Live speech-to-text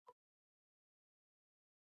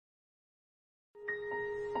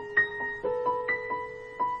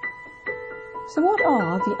So what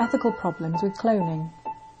are the ethical problems with cloning?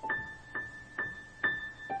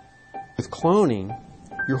 With cloning,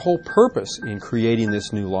 your whole purpose in creating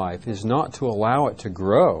this new life is not to allow it to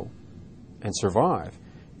grow and survive.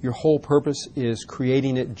 Your whole purpose is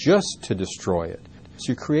creating it just to destroy it.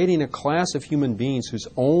 So you're creating a class of human beings whose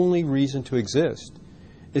only reason to exist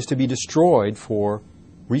is to be destroyed for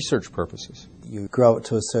research purposes. You grow it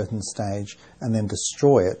to a certain stage and then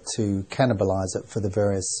destroy it to cannibalize it for the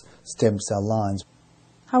various stem cell lines.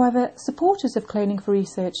 However, supporters of cloning for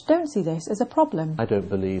research don't see this as a problem. I don't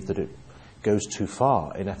believe that it goes too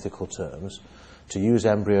far in ethical terms to use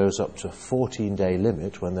embryos up to a 14-day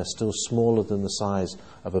limit when they're still smaller than the size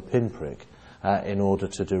of a pinprick in order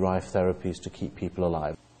to derive therapies to keep people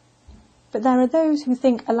alive. But there are those who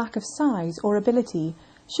think a lack of size or ability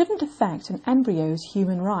shouldn't affect an embryo's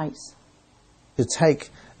human rights. To take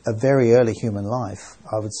a very early human life,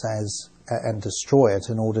 I would say, and destroy it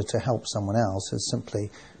in order to help someone else is simply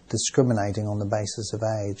discriminating on the basis of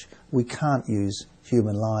age. We can't use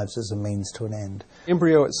human lives as a means to an end.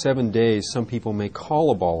 Embryo at 7 days, some people may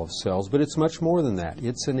call a ball of cells, but it's much more than that.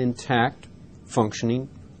 It's an intact, functioning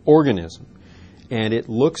organism. And it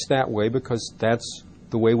looks that way because that's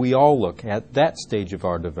the way we all look at that stage of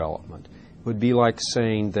our development. It would be like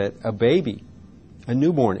saying that a baby, a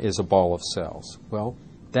newborn, is a ball of cells. Well,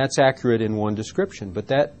 that's accurate in one description, but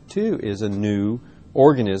that too is a new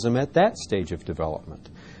organism at that stage of development.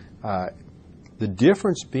 The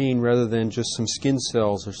difference being, rather than just some skin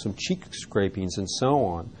cells or some cheek scrapings and so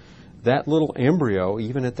on, that little embryo,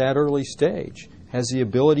 even at that early stage, has the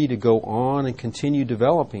ability to go on and continue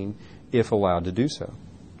developing if allowed to do so.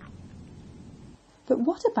 But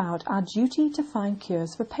what about our duty to find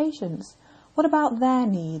cures for patients? What about their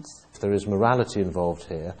needs? If there is morality involved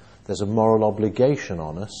here, there's a moral obligation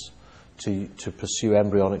on us to pursue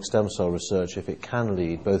embryonic stem cell research if it can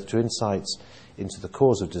lead both to insights into the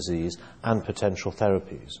cause of disease and potential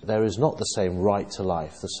therapies. There is not the same right to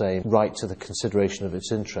life, the same right to the consideration of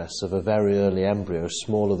its interests of a very early embryo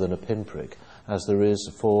smaller than a pinprick as there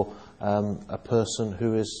is for a person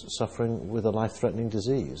who is suffering with a life-threatening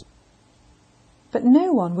disease. But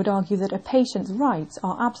no one would argue that a patient's rights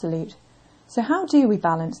are absolute. So how do we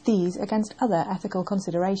balance these against other ethical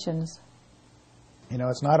considerations? You know,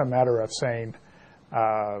 it's not a matter of saying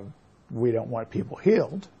we don't want people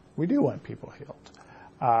healed. We do want people healed.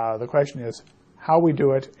 The question is how we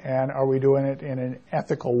do it, and are we doing it in an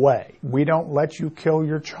ethical way? We don't let you kill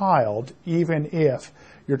your child even if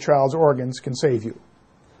your child's organs can save you.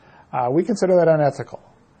 We consider that unethical.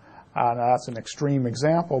 Now that's an extreme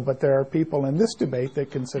example, but there are people in this debate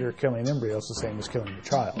that consider killing embryos the same as killing your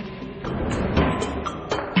child.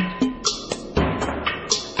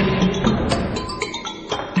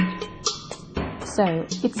 So,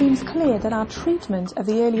 it seems clear that our treatment of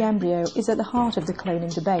the early embryo is at the heart of the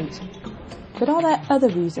cloning debate. But are there other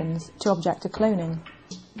reasons to object to cloning?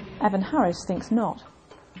 Evan Harris thinks not.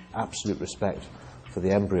 Absolute respect for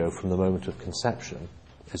the embryo from the moment of conception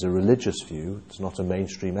is a religious view. It's not a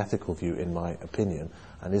mainstream ethical view, in my opinion,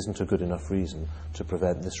 and isn't a good enough reason to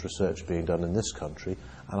prevent this research being done in this country,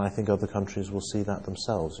 and I think other countries will see that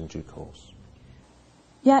themselves in due course.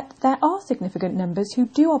 Yet there are significant numbers who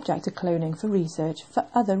do object to cloning for research for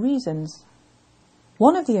other reasons.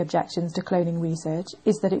 One of the objections to cloning research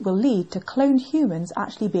is that it will lead to cloned humans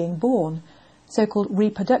actually being born, so-called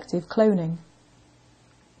reproductive cloning.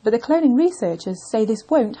 But the cloning researchers say this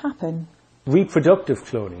won't happen. Reproductive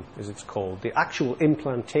cloning, as it's called, the actual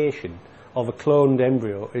implantation of a cloned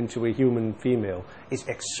embryo into a human female, is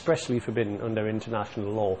expressly forbidden under international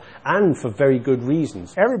law, and for very good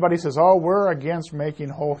reasons. Everybody says, oh, we're against making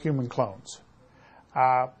whole human clones.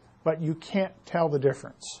 But you can't tell the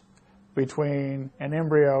difference between an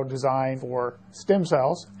embryo designed for stem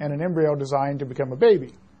cells and an embryo designed to become a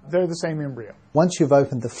baby. They're the same embryo. Once you've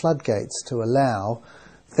opened the floodgates to allow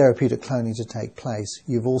therapeutic cloning to take place,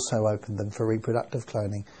 you've also opened them for reproductive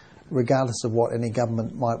cloning, regardless of what any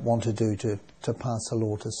government might want to do to pass a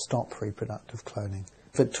law to stop reproductive cloning.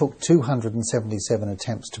 If it took 277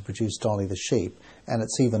 attempts to produce Dolly the sheep, and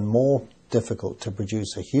it's even more difficult to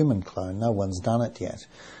produce a human clone, no one's done it yet,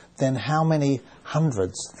 then how many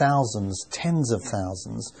hundreds, thousands, tens of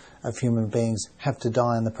thousands of human beings have to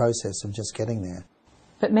die in the process of just getting there?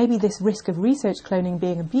 But maybe this risk of research cloning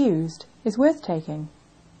being abused is worth taking.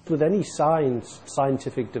 With any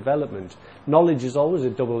scientific development, knowledge is always a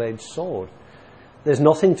double-edged sword. There's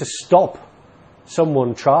nothing to stop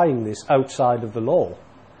someone trying this outside of the law.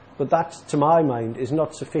 But that, to my mind, is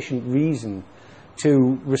not sufficient reason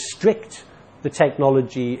to restrict the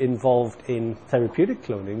technology involved in therapeutic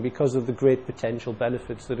cloning because of the great potential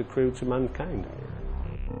benefits that accrue to mankind.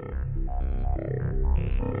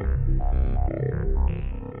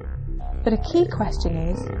 But a key question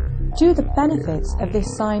is, do the benefits of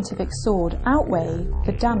this scientific sword outweigh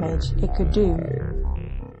the damage it could do?